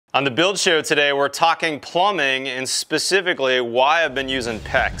On the build show today, we're talking plumbing and specifically why I've been using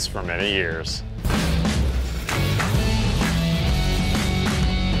PEX for many years.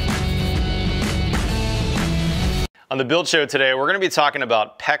 On the build show today, we're going to be talking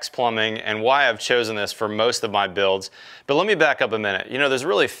about PEX plumbing and why I've chosen this for most of my builds. But let me back up a minute. You know, there's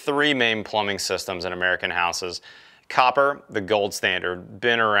really three main plumbing systems in American houses. Copper, the gold standard,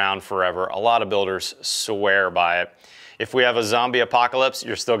 been around forever. A lot of builders swear by it. If we have a zombie apocalypse,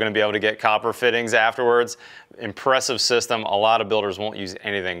 you're still going to be able to get copper fittings afterwards. Impressive system. A lot of builders won't use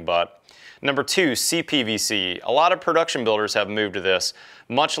anything but. Number two, Cpvc. A lot of production builders have moved to this.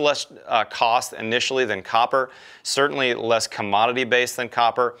 Much less cost initially than copper. Certainly less commodity based than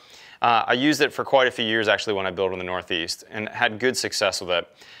copper. I used it for quite a few years actually when I built in the Northeast and had good success with it.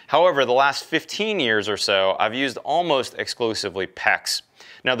 However, the last 15 years or so, I've used almost exclusively PEX.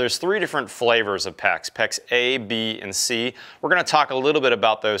 Now there's three different flavors of PEX, PEX A, B, and C. We're going to talk a little bit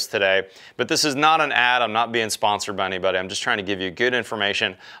about those today, but this is not an ad. I'm not being sponsored by anybody. I'm just trying to give you good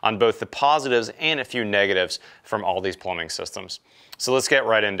information on both the positives and a few negatives from all these plumbing systems. So let's get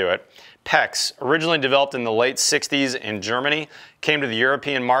right into it. PEX, originally developed in the late 60s in Germany, came to the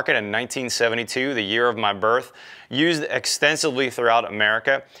European market in 1972, the year of my birth, used extensively throughout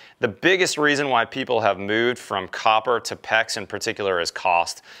America. The biggest reason why people have moved from copper to PEX in particular is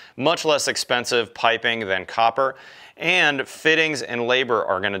cost. Much less expensive piping than copper, and fittings and labor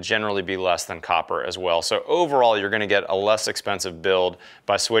are going to generally be less than copper as well. So overall, you're going to get a less expensive build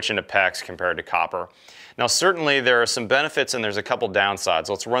by switching to PEX compared to copper. Now certainly there are some benefits and there's a couple downsides.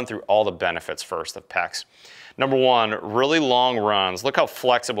 Let's run through all the benefits first of PEX. Number one, really long runs. Look how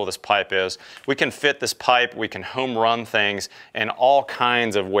flexible this pipe is. We can fit this pipe, we can home run things in all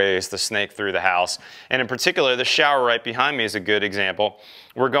kinds of ways to snake through the house. And in particular, the shower right behind me is a good example.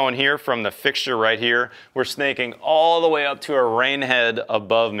 We're going here from the fixture right here. We're snaking all the way up to a rain head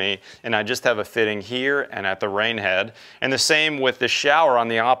above me, and I just have a fitting here and at the rain head. And the same with the shower on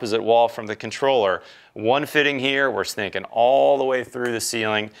the opposite wall from the controller. One fitting here, we're snaking all the way through the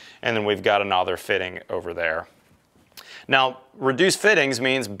ceiling, and then we've got another fitting over there. Now, reduced fittings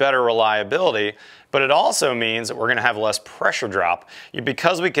means better reliability, but it also means that we're going to have less pressure drop.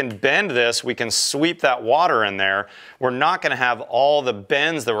 Because we can bend this, we can sweep that water in there. We're not going to have all the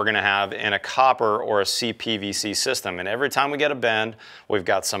bends that we're going to have in a copper or a Cpvc system. And every time we get a bend, we've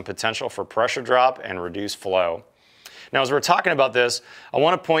got some potential for pressure drop and reduced flow. Now, as we're talking about this, I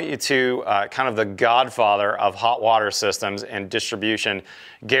want to point you to kind of the godfather of hot water systems and distribution,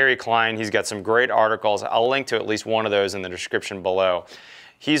 Gary Klein. He's got some great articles. I'll link to at least one of those in the description below.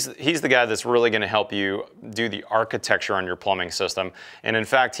 He's the guy that's really going to help you do the architecture on your plumbing system. And in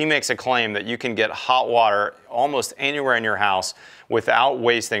fact, he makes a claim that you can get hot water almost anywhere in your house without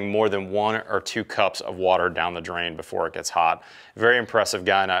wasting more than 1 or 2 cups of water down the drain before it gets hot. Very impressive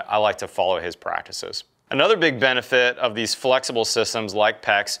guy, and I like to follow his practices. Another big benefit of these flexible systems like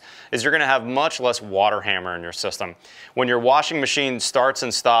PEX is you're going to have much less water hammer in your system. When your washing machine starts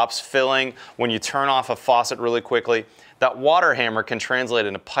and stops filling, when you turn off a faucet really quickly, that water hammer can translate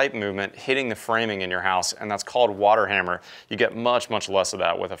into pipe movement hitting the framing in your house, and that's called water hammer. You get much, much less of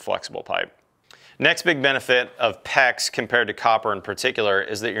that with a flexible pipe. Next big benefit of PEX compared to copper in particular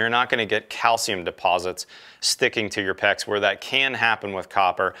is that you're not going to get calcium deposits sticking to your PEX where that can happen with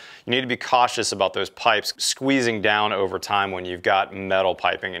copper. You need to be cautious about those pipes squeezing down over time when you've got metal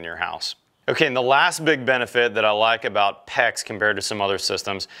piping in your house. Okay, and the last big benefit that I like about PEX compared to some other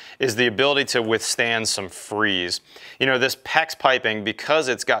systems is the ability to withstand some freeze. You know, this PEX piping, because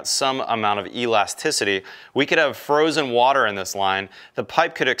it's got some amount of elasticity, we could have frozen water in this line. The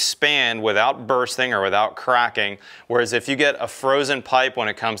pipe could expand without bursting or without cracking, whereas if you get a frozen pipe when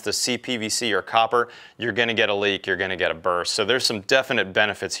it comes to Cpvc or copper, you're going to get a leak, you're going to get a burst. So there's some definite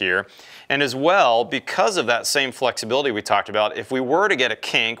benefits here. And as well, because of that same flexibility we talked about, if we were to get a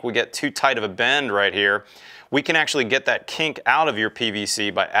kink, we get too tight of a bend right here, we can actually get that kink out of your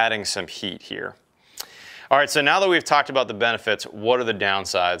PVC by adding some heat here. All right, so now that we've talked about the benefits, what are the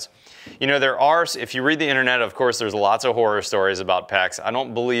downsides? You know, there are, if you read the internet, of course, there's lots of horror stories about PEX. I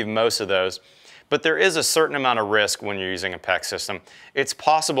don't believe most of those, but there is a certain amount of risk when you're using a PEX system. It's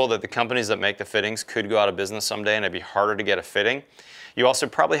possible that the companies that make the fittings could go out of business someday and it'd be harder to get a fitting. You also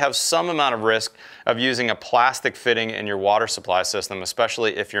probably have some amount of risk of using a plastic fitting in your water supply system,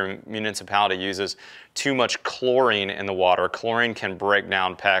 especially if your municipality uses too much chlorine in the water. Chlorine can break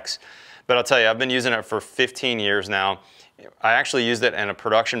down PEX. But I'll tell you, I've been using it for 15 years now. I actually used it in a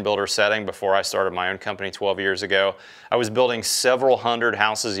production builder setting before I started my own company 12 years ago. I was building several hundred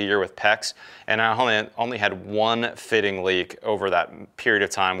houses a year with PEX, and I only had one fitting leak over that period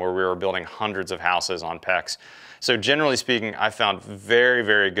of time where we were building hundreds of houses on PEX. So generally speaking, I found very,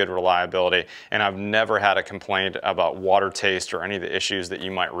 very good reliability, and I've never had a complaint about water taste or any of the issues that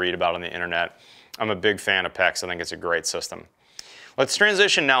you might read about on the internet. I'm a big fan of PEX. I think it's a great system. Let's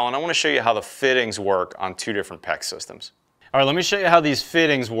transition now, and I want to show you how the fittings work on two different PEX systems. All right, let me show you how these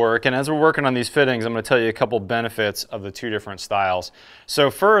fittings work, and as we're working on these fittings, I'm going to tell you a couple benefits of the two different styles. So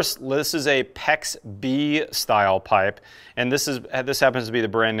first, this is a PEX B style pipe, and this happens to be the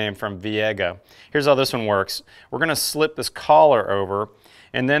brand name from Viega. Here's how this one works. We're going to slip this collar over,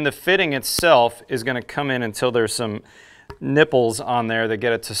 and then the fitting itself is going to come in until there's some nipples on there that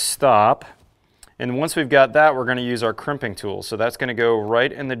get it to stop. And once we've got that, we're going to use our crimping tool. So that's going to go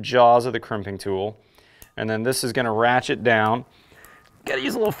right in the jaws of the crimping tool. And then this is going to ratchet down. Got to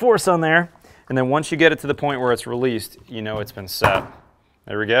use a little force on there. And then once you get it to the point where it's released, you know it's been set.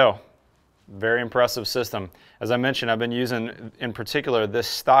 There we go. Very impressive system. As I mentioned, I've been using, in particular, this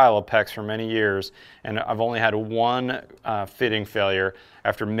style of PEX for many years, and I've only had one fitting failure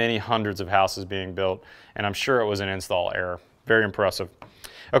after many hundreds of houses being built, and I'm sure it was an install error. Very impressive.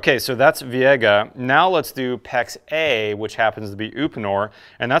 Okay, so that's Viega. Now let's do PEX A, which happens to be Uponor,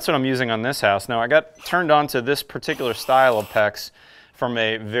 and that's what I'm using on this house. Now I got turned on to this particular style of PEX from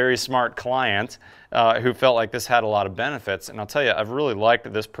a very smart client who felt like this had a lot of benefits, and I'll tell you, I've really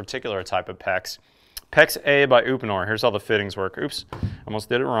liked this particular type of PEX. PEX A by Uponor. Here's how the fittings work. Oops, almost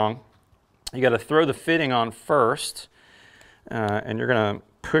did it wrong. You got to throw the fitting on first, and you're going to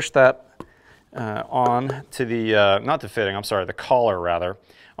push that on to the, not the fitting, I'm sorry, the collar rather,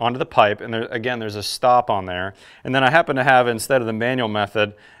 onto the pipe, and again there's a stop on there. And then I happen to have, instead of the manual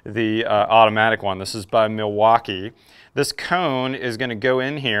method, the automatic one. This is by Milwaukee. This cone is going to go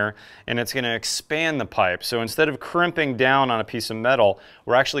in here and it's going to expand the pipe. So instead of crimping down on a piece of metal,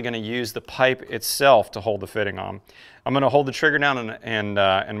 we're actually going to use the pipe itself to hold the fitting on. I'm going to hold the trigger down and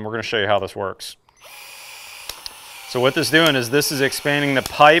we're going to show you how this works. So what this is doing is this is expanding the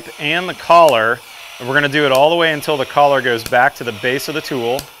pipe and the collar, and we're going to do it all the way until the collar goes back to the base of the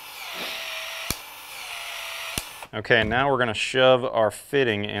tool. Okay, now we're going to shove our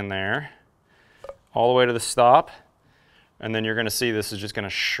fitting in there all the way to the stop, and then you're going to see this is just going to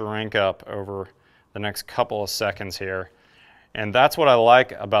shrink up over the next couple of seconds here. And that's what I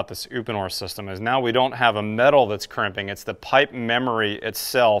like about this Uponor system, is now we don't have a metal that's crimping, it's the pipe memory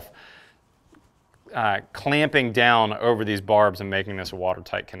itself clamping down over these barbs and making this a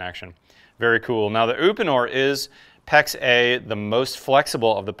watertight connection. Very cool. Now the Uponor is PEX A, the most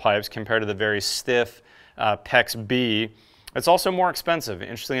flexible of the pipes compared to the very stiff PEX B. It's also more expensive.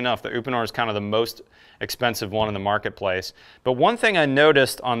 Interestingly enough, the Uponor is kind of the most expensive one in the marketplace. But one thing I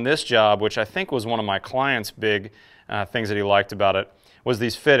noticed on this job, which I think was one of my client's big things that he liked about it, was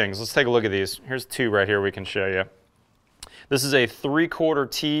these fittings. Let's take a look at these. Here's two right here we can show you. This is a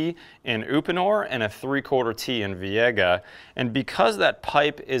 3/4 T in Uponor and a 3/4 T in Viega. And because that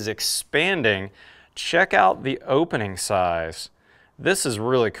pipe is expanding, check out the opening size. This is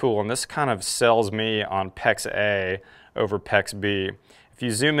really cool, and this kind of sells me on PEX A over PEX B. If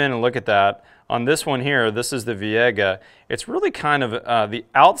you zoom in and look at that, on this one here, this is the Viega. It's really kind of, the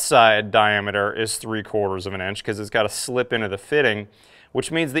outside diameter is 3/4 of an inch because it's got to slip into the fitting,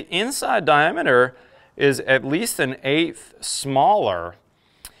 which means the inside diameter is at least 1/8 smaller,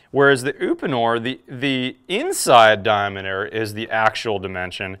 whereas the Uponor, the inside diameter is the actual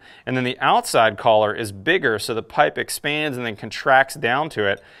dimension, and then the outside collar is bigger, so the pipe expands and then contracts down to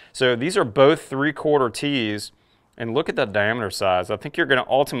it. So these are both 3/4 Ts, and look at that diameter size. I think you're going to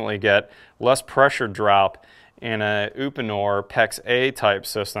ultimately get less pressure drop in a Uponor PEX A type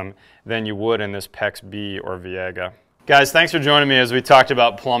system than you would in this PEX B or Viega. Guys, thanks for joining me as we talked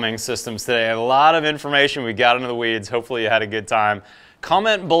about plumbing systems today. A lot of information, we got into the weeds. Hopefully you had a good time.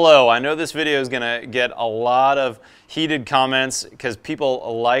 Comment below. I know this video is going to get a lot of heated comments because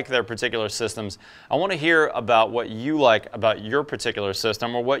people like their particular systems. I want to hear about what you like about your particular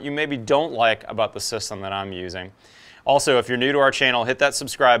system, or what you maybe don't like about the system that I'm using. Also, if you're new to our channel, hit that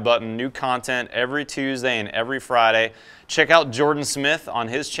subscribe button. New content every Tuesday and every Friday. Check out Jordan Smith on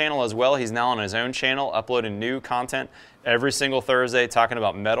his channel as well. He's now on his own channel, uploading new content every single Thursday, talking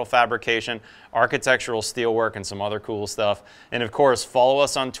about metal fabrication, architectural steelwork, and some other cool stuff. And of course, follow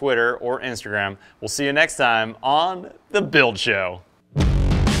us on Twitter or Instagram. We'll see you next time on The Build Show.